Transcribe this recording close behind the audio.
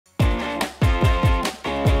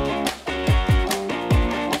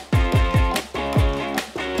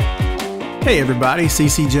Hey everybody,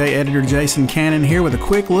 CCJ editor Jason Cannon here with a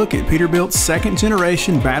quick look at Peterbilt's second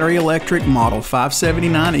generation battery electric Model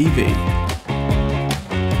 579 EV.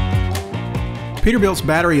 Peterbilt's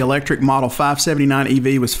battery electric Model 579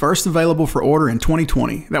 EV was first available for order in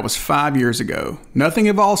 2020. That was 5 years ago. Nothing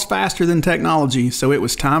evolves faster than technology, so it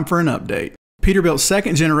was time for an update. Peterbilt's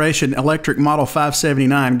second generation electric Model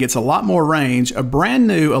 579 gets a lot more range, a brand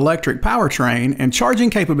new electric powertrain, and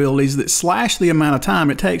charging capabilities that slash the amount of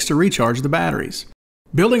time it takes to recharge the batteries.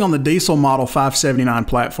 Building on the diesel Model 579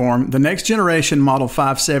 platform, the next generation Model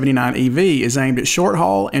 579 EV is aimed at short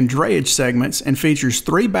haul and drayage segments and features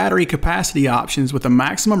 3 battery capacity options with a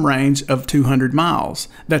maximum range of 200 miles.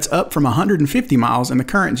 That's up from 150 miles in the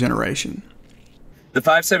current generation. The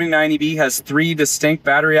 579 EV has 3 distinct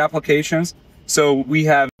battery applications. So we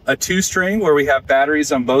have a 2-string where we have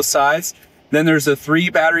batteries on both sides. Then there's a 3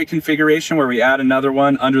 battery configuration where we add another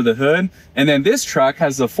one under the hood. And then this truck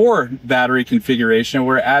has the 4 battery configuration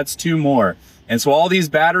where it adds 2 more. And so all these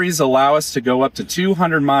batteries allow us to go up to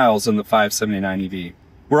 200 miles on the 579 EV.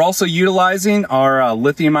 We're also utilizing our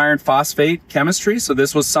lithium-ion phosphate chemistry. So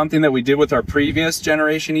this was something that we did with our previous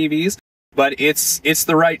generation EVs, but it's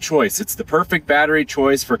the right choice. It's the perfect battery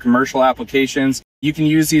choice for commercial applications. You can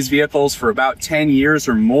use these vehicles for about 10 years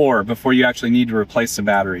or more before you actually need to replace the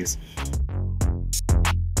batteries.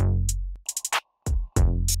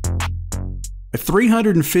 A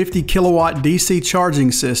 350 kilowatt DC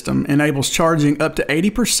charging system enables charging up to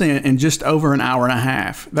 80% in just over an hour and a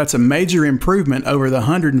half. That's a major improvement over the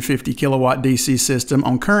 150 kilowatt DC system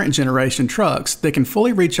on current generation trucks that can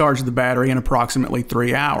fully recharge the battery in approximately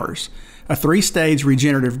 3 hours. A 3-stage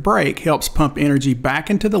regenerative brake helps pump energy back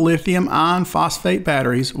into the lithium-ion phosphate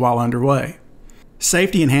batteries while underway.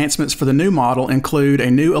 Safety enhancements for the new model include a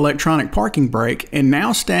new electronic parking brake and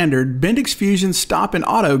now standard Bendix Fusion Stop and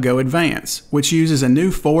Auto Go Advance, which uses a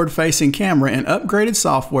new forward-facing camera and upgraded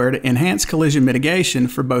software to enhance collision mitigation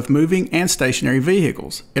for both moving and stationary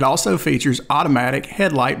vehicles. It also features automatic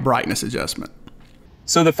headlight brightness adjustment.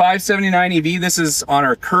 So the 579 EV, this is on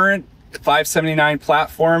our current 579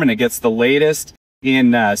 platform, and it gets the latest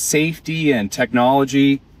in safety and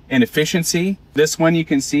technology and efficiency. This one you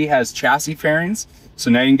can see has chassis fairings,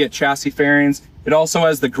 so now you can get chassis fairings. It also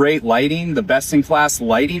has the great lighting, the best-in-class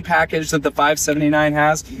lighting package that the 579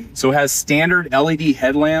 has. So it has standard LED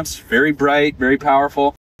headlamps, very bright, very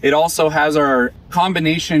powerful. It also has our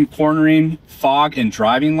combination cornering, fog, and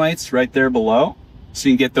driving lights right there below, so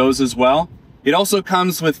you can get those as well. It also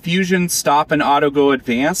comes with Fusion Stop and Auto Go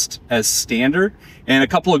Advanced as standard, and a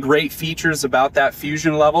couple of great features about that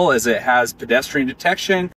Fusion level is it has pedestrian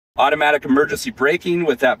detection, automatic emergency braking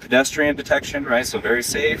with that pedestrian detection, right? So very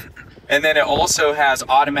safe. And then it also has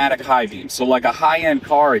automatic high beam. So like a high-end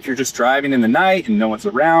car, if you're just driving in the night and no one's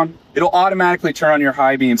around, it'll automatically turn on your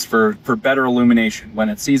high beams for better illumination. When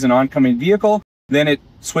it sees an oncoming vehicle, then it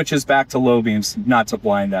switches back to low beams, not to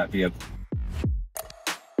blind that vehicle.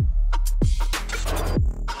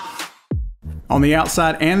 On the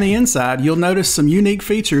outside and the inside, you'll notice some unique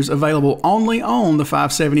features available only on the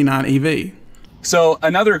 579 EV. So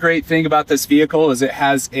another great thing about this vehicle is it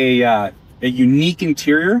has a unique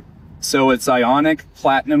interior. So it's ionic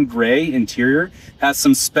platinum gray interior, has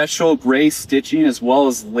some special gray stitching as well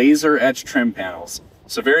as laser etched trim panels.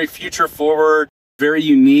 So very future forward, very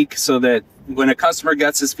unique, so that when a customer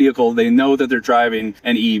gets this vehicle, they know that they're driving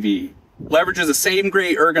an EV. Leverages the same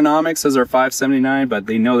great ergonomics as our 579, but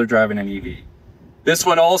they know they're driving an EV. This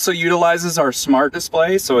one also utilizes our smart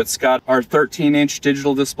display. So it's got our 13-inch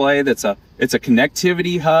digital display it's a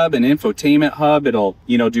connectivity hub, an infotainment hub. It'll,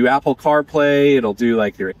 do Apple CarPlay, it'll do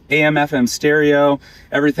like your AM, FM stereo,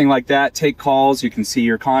 everything like that. Take calls, you can see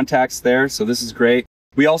your contacts there. So this is great.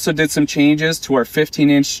 We also did some changes to our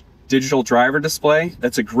 15-inch digital driver display.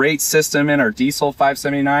 That's a great system in our diesel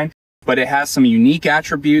 579, but it has some unique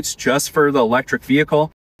attributes just for the electric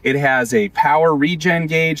vehicle. It has a power regen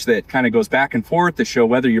gauge that kind of goes back and forth to show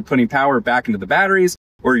whether you're putting power back into the batteries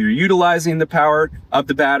or you're utilizing the power of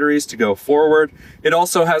the batteries to go forward. It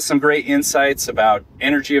also has some great insights about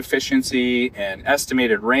energy efficiency and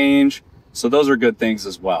estimated range. So those are good things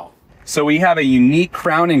as well. So we have a unique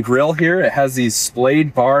crown and grille here. It has these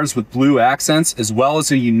splayed bars with blue accents, as well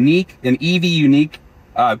as an EV unique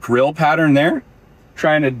grille pattern there,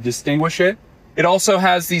 trying to distinguish it. It also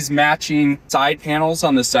has these matching side panels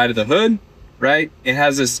on the side of the hood, right? It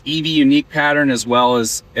has this EV unique pattern as well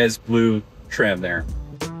as blue trim there.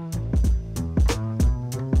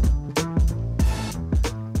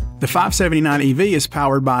 The 579 EV is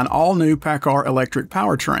powered by an all-new Paccar electric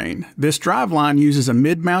powertrain. This driveline uses a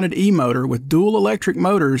mid-mounted e-motor with dual electric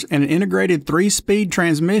motors and an integrated 3-speed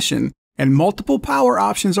transmission And multiple power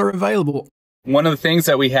options are available. One of the things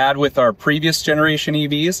that we had with our previous generation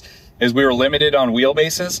EVs is we were limited on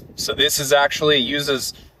wheelbases. So this is actually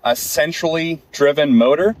uses a centrally driven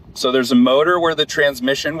motor. So there's a motor where the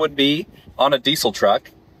transmission would be on a diesel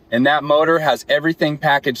truck, and that motor has everything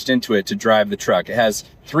packaged into it to drive the truck. It has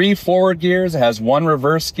 3 forward gears, it has 1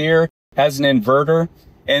 reverse gear, has an inverter.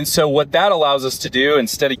 And so what that allows us to do,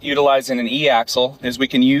 instead of utilizing an e-axle, is we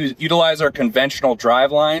can utilize our conventional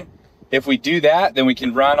driveline. If we do that, then we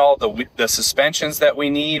can run all the suspensions that we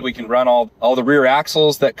need. We can run all the rear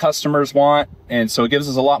axles that customers want. And so it gives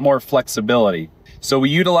us a lot more flexibility. So we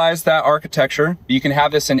utilize that architecture. You can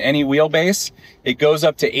have this in any wheelbase. It goes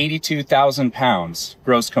up to 82,000 pounds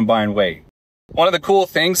gross combined weight. One of the cool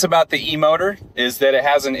things about the e-motor is that it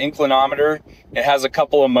has an inclinometer. It has a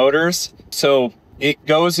couple of motors. So it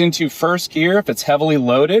goes into first gear if it's heavily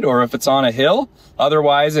loaded or if it's on a hill.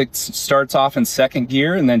 Otherwise, it starts off in second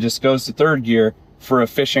gear and then just goes to third gear for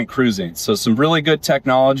efficient cruising. So some really good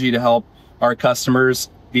technology to help our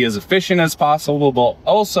customers be as efficient as possible, but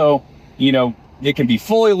also, you know, it can be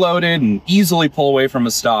fully loaded and easily pull away from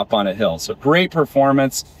a stop on a hill. So great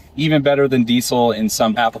performance, even better than diesel in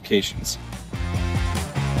some applications.